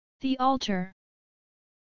The altar.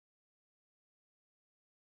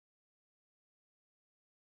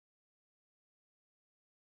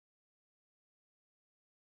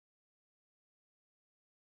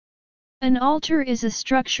 An altar is a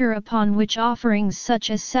structure upon which offerings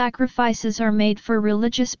such as sacrifices are made for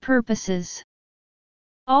religious purposes.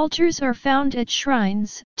 Altars are found at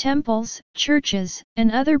shrines, temples, churches,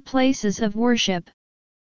 and other places of worship.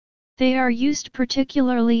 They are used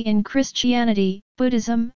particularly in Christianity,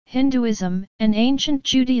 Buddhism, Hinduism, and ancient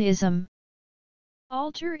Judaism.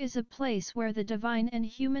 Altar is a place where the divine and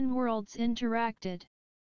human worlds interacted.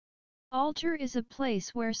 Altar is a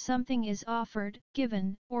place where something is offered,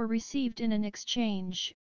 given, or received in an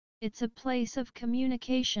exchange. It's a place of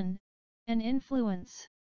communication and influence.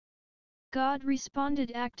 God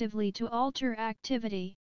responded actively to altar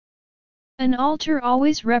activity. An altar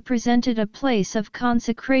always represented a place of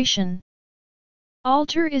consecration.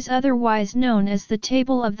 Altar is otherwise known as the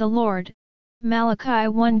table of the Lord, Malachi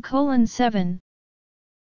 1:7.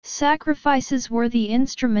 Sacrifices were the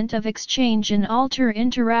instrument of exchange in altar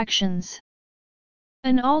interactions.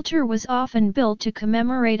 An altar was often built to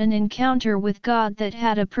commemorate an encounter with God that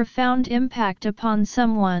had a profound impact upon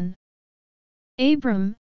someone.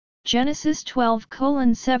 Abram, Genesis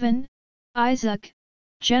 12:7, Isaac,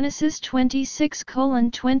 Genesis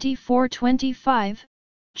 26:24-25,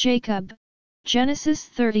 Jacob, Genesis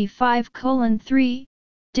 35:3,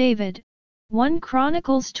 David, 1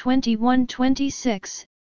 Chronicles 21:26,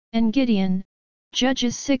 and Gideon,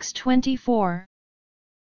 Judges 6:24.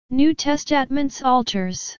 New Testament's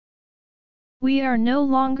altars. We are no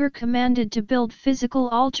longer commanded to build physical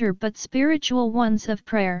altar but spiritual ones of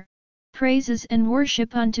prayer, praises and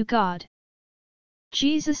worship unto God.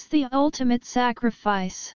 Jesus the ultimate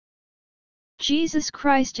sacrifice. Jesus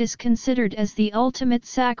Christ is considered as the ultimate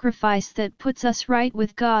sacrifice that puts us right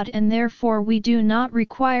with God, and therefore we do not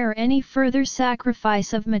require any further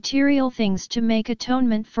sacrifice of material things to make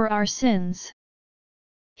atonement for our sins.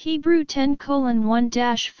 Hebrew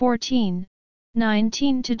 10:1-14,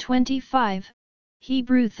 19-25,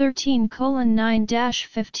 Hebrew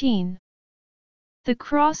 13:9-15. The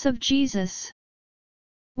Cross of Jesus.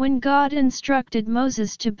 When God instructed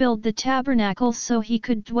Moses to build the tabernacle so he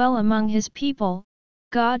could dwell among his people,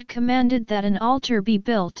 God commanded that an altar be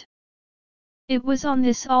built. It was on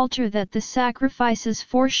this altar that the sacrifices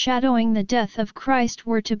foreshadowing the death of Christ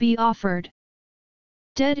were to be offered.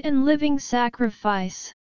 Dead and living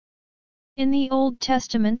sacrifice. In the Old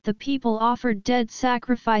Testament the people offered dead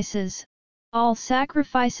sacrifices. All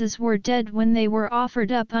sacrifices were dead when they were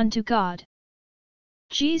offered up unto God.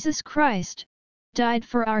 Jesus Christ died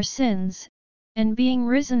for our sins, and being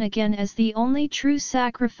risen again as the only true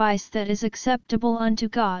sacrifice that is acceptable unto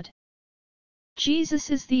God. Jesus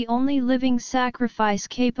is the only living sacrifice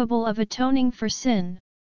capable of atoning for sin.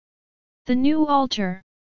 The new altar.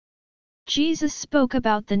 Jesus spoke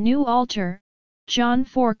about the new altar, John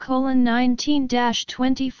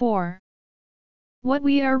 4:19-24. What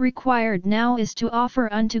we are required now is to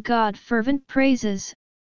offer unto God fervent praises,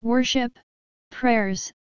 worship,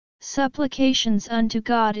 prayers, supplications unto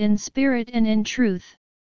God in spirit and in truth.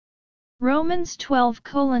 Romans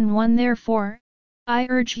 12:1. Therefore, I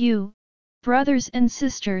urge you, brothers and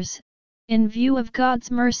sisters, in view of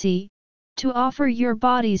God's mercy, to offer your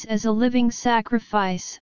bodies as a living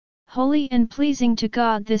sacrifice, holy and pleasing to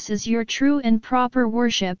God. This is your true and proper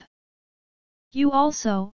worship. You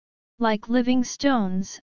also, like living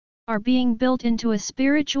stones, are being built into a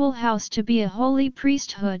spiritual house to be a holy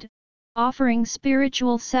priesthood, offering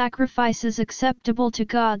spiritual sacrifices acceptable to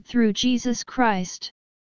God through Jesus Christ.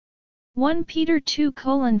 1 Peter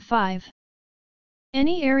 2:5.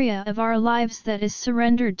 Any area of our lives that is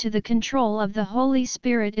surrendered to the control of the Holy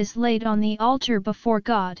Spirit is laid on the altar before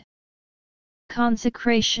God.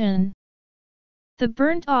 Consecration. The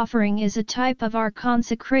burnt offering is a type of our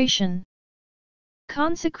consecration.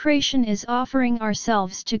 Consecration is offering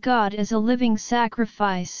ourselves to God as a living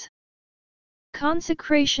sacrifice.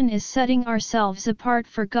 Consecration is setting ourselves apart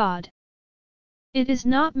for God. It is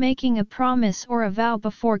not making a promise or a vow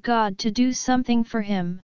before God to do something for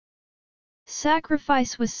Him.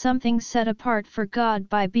 Sacrifice was something set apart for God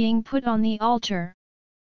by being put on the altar.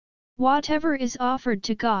 Whatever is offered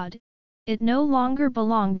to God, it no longer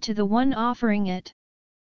belonged to the one offering it.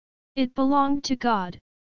 It belonged to God,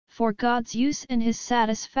 for God's use and His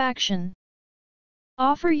satisfaction.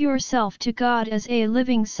 Offer yourself to God as a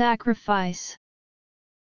living sacrifice.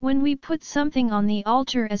 When we put something on the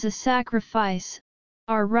altar as a sacrifice,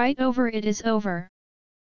 our right over it is over.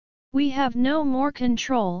 We have no more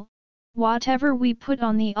control. Whatever we put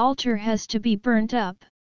on the altar has to be burnt up.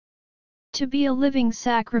 To be a living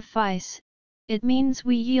sacrifice, it means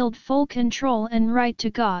we yield full control and right to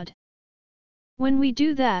God. When we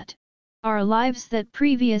do that, our lives that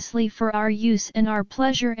previously for our use and our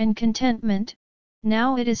pleasure and contentment,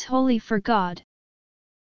 now it is wholly for God.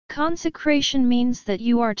 Consecration means that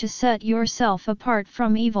you are to set yourself apart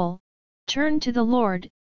from evil, turn to the Lord,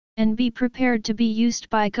 and be prepared to be used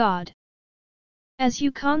by God. As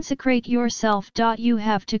you consecrate yourself, you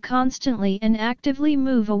have to constantly and actively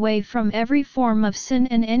move away from every form of sin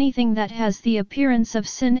and anything that has the appearance of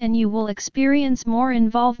sin, and you will experience more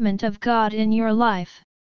involvement of God in your life.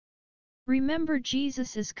 Remember,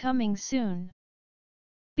 Jesus is coming soon.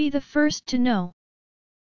 Be the first to know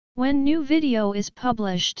when new video is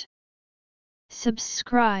published.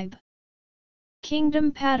 Subscribe.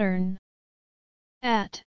 Kingdom Pattern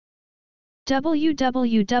at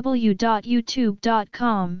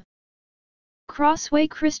www.youtube.com. Crossway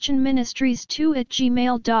Christian Ministries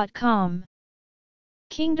 2@gmail.com.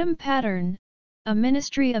 Kingdom Pattern, a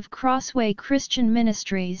ministry of Crossway Christian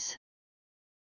Ministries.